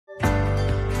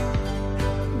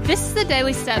This is the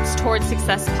Daily Steps Towards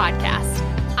Success podcast.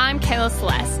 I'm Kayla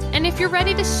Celeste, and if you're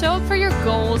ready to show up for your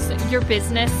goals, your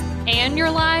business, and your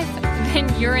life, then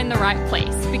you're in the right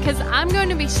place because I'm going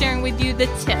to be sharing with you the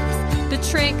tips, the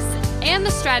tricks, and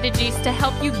the strategies to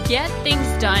help you get things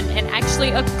done and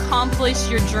actually accomplish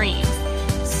your dreams.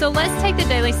 So let's take the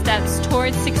daily steps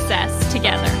towards success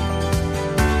together.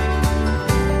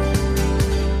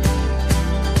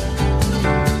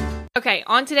 Okay,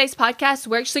 on today's podcast,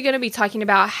 we're actually going to be talking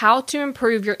about how to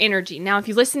improve your energy. Now, if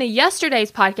you listen to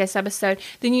yesterday's podcast episode,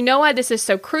 then you know why this is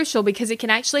so crucial because it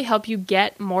can actually help you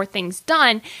get more things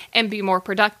done and be more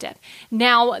productive.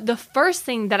 Now, the first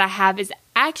thing that I have is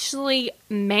actually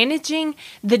managing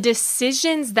the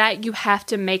decisions that you have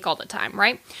to make all the time,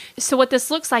 right? So what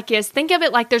this looks like is, think of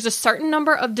it like there's a certain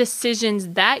number of decisions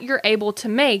that you're able to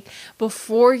make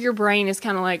before your brain is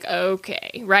kind of like,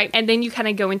 okay, right? And then you kind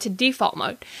of go into default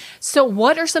mode. So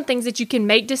what are some things that you can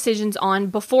make decisions on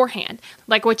beforehand?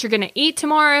 Like what you're going to eat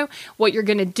tomorrow, what you're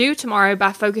going to do tomorrow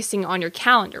by focusing on your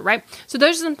calendar, right? So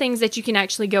those are some things that you can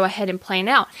actually go ahead and plan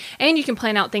out. And you can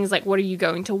plan out things like, what are you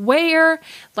going to wear?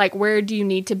 Like, where do you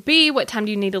need to be? What time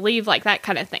do you need to leave? Like that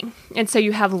kind of thing. And so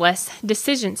you have less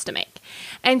decisions to make.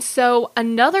 And so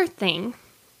another thing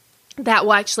that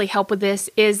will actually help with this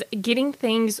is getting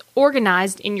things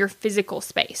organized in your physical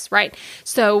space, right?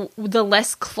 So the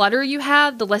less clutter you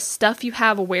have, the less stuff you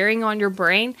have wearing on your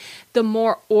brain, the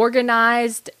more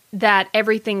organized that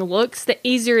everything looks, the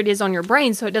easier it is on your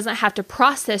brain, so it doesn't have to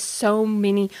process so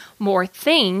many more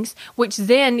things, which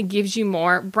then gives you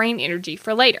more brain energy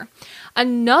for later.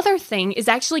 Another thing is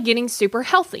actually getting super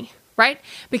healthy, right?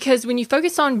 Because when you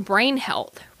focus on brain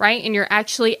health, right, and you're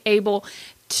actually able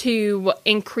to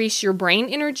increase your brain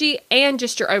energy and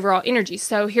just your overall energy.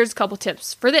 So here's a couple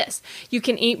tips for this. You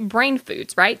can eat brain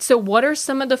foods, right? So what are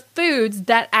some of the foods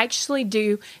that actually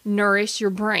do nourish your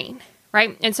brain?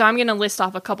 Right? And so I'm going to list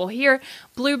off a couple here: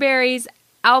 blueberries,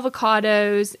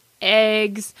 avocados,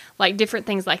 eggs, like different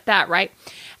things like that, right?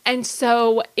 And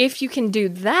so if you can do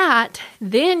that,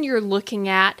 then you're looking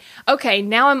at, okay,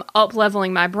 now I'm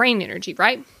up-leveling my brain energy,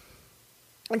 right?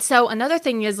 And so another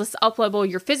thing is, let's up-level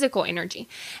your physical energy.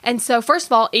 And so first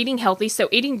of all, eating healthy. So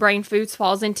eating brain foods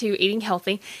falls into eating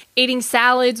healthy. Eating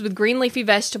salads with green leafy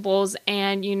vegetables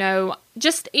and,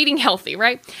 just eating healthy,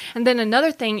 right? And then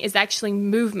another thing is actually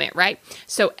movement, right?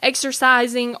 So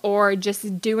exercising or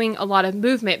just doing a lot of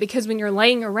movement, because when you're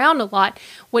laying around a lot,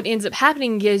 what ends up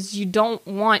happening is you don't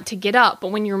want to get up.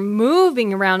 But when you're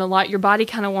moving around a lot, your body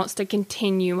kind of wants to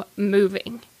continue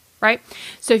moving, right?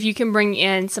 So if you can bring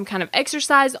in some kind of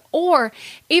exercise, or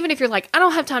even if you're like, I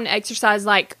don't have time to exercise,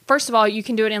 like, first of all, you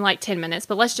can do it in like 10 minutes,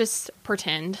 but let's just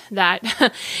pretend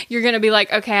that you're going to be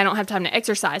like, okay, I don't have time to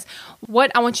exercise.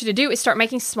 What I want you to do is start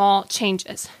making small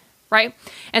changes, right?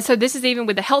 And so this is even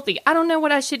with the healthy. I don't know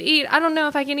what I should eat. I don't know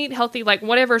if I can eat healthy, like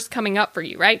whatever's coming up for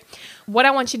you, right? What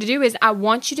I want you to do is I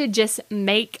want you to just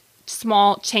make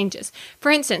small changes.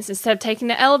 For instance, instead of taking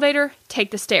the elevator,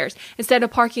 take the stairs. Instead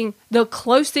of parking the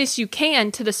closest you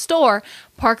can to the store,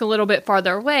 park a little bit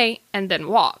farther away and then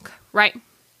walk, right?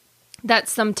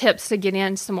 That's some tips to get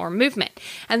in some more movement.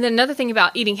 And then another thing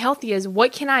about eating healthy is,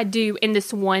 what can I do in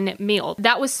this one meal?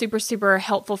 That was super, super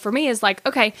helpful for me, is like,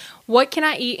 okay, what can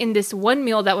I eat in this one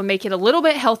meal that would make it a little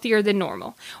bit healthier than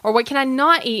normal? Or what can I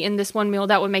not eat in this one meal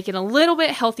that would make it a little bit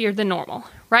healthier than normal,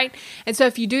 right? And so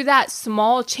if you do that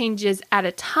small changes at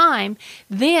a time,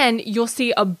 then you'll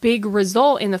see a big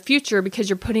result in the future because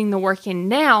you're putting the work in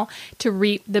now to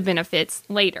reap the benefits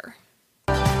later.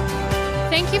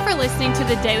 Thank you for listening to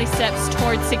the Daily Steps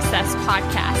Towards Success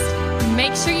podcast.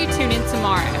 Make sure you tune in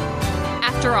tomorrow.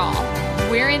 After all,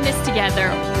 we're in this together,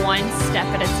 one step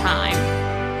at a time.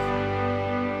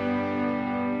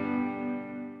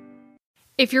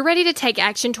 If you're ready to take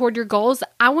action toward your goals,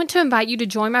 I want to invite you to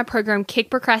join my program, Kick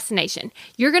Procrastination.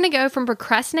 You're going to go from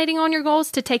procrastinating on your goals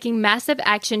to taking massive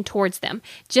action towards them.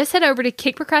 Just head over to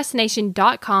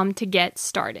kickprocrastination.com to get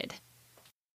started.